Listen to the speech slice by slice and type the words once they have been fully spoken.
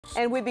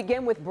next. And we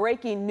begin with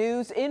breaking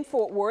news in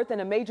Fort Worth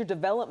and a major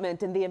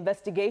development in the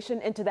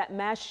investigation into that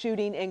mass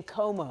shooting in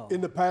Como.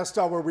 In the past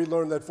hour, we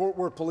learned that Fort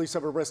Worth police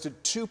have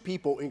arrested 2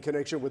 people in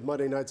connection with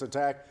Monday night's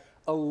attack.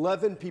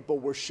 11 people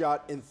were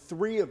shot and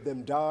 3 of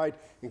them died,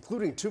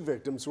 including 2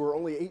 victims who are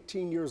only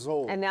 18 years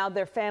old. And now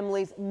their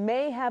families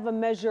may have a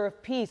measure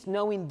of peace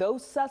knowing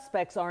those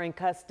suspects are in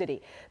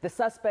custody. The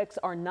suspects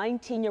are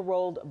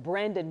 19-year-old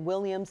Brandon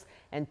Williams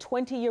and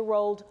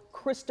 20-year-old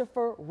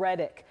Christopher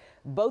Reddick.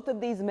 Both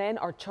of these men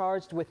are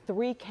charged with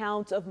 3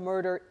 counts of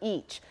murder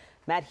each.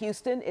 Matt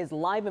Houston is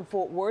live in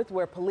Fort Worth,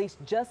 where police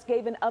just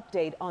gave an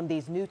update on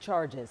these new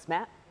charges.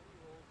 Matt?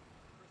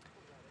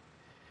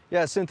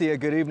 Yeah, Cynthia,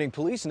 good evening.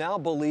 Police now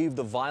believe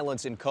the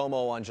violence in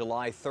Como on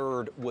July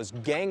 3rd was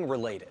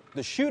gang-related.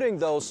 The shooting,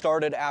 though,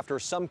 started after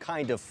some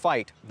kind of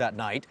fight that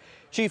night.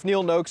 Chief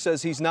Neil Noakes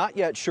says he's not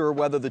yet sure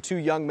whether the 2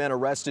 young men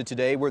arrested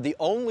today were the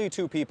only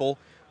 2 people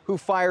who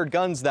fired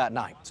guns that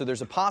night. So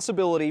there's a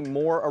possibility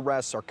more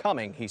arrests are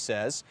coming, he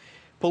says.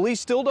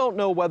 Police still don't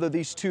know whether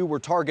these 2 were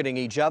targeting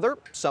each other,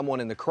 someone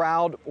in the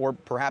crowd, or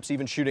perhaps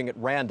even shooting at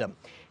random.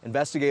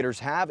 Investigators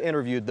have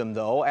interviewed them,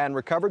 though, and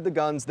recovered the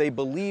guns they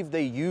believe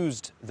they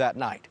used that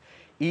night.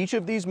 Each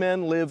of these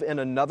men live in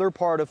another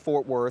part of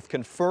Fort Worth,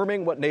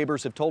 confirming what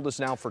neighbors have told us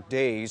now for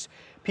days.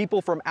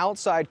 People from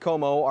outside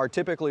Como are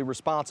typically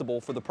responsible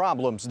for the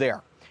problems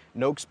there.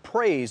 Noakes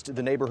praised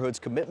the neighborhood's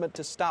commitment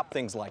to stop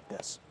things like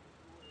this.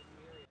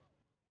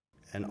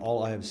 And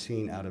all I have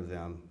seen out of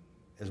them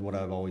is what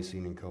I've always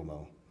seen in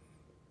Como,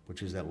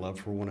 which is that love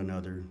for one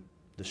another,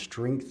 the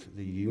strength,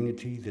 the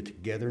unity, the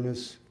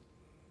togetherness,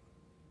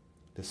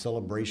 the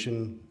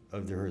celebration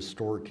of their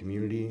historic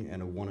community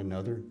and of one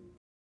another.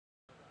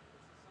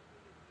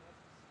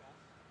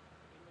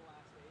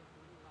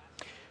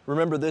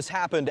 Remember, this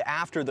happened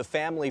after the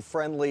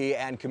family-friendly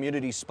and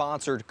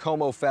community-sponsored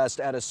Como Fest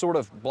at a sort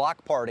of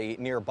block party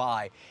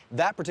nearby.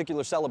 That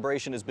particular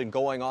celebration has been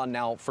going on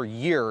now for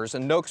years,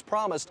 and Noakes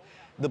promised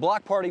the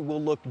block party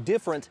will look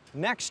different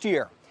next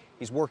year.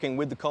 He's working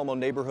with the Como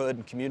neighborhood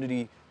and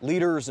community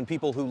leaders and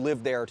people who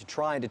live there to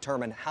try and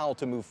determine how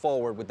to move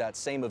forward with that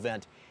same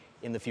event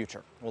in the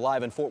future. We're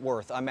live in Fort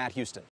Worth. I'm Matt Houston.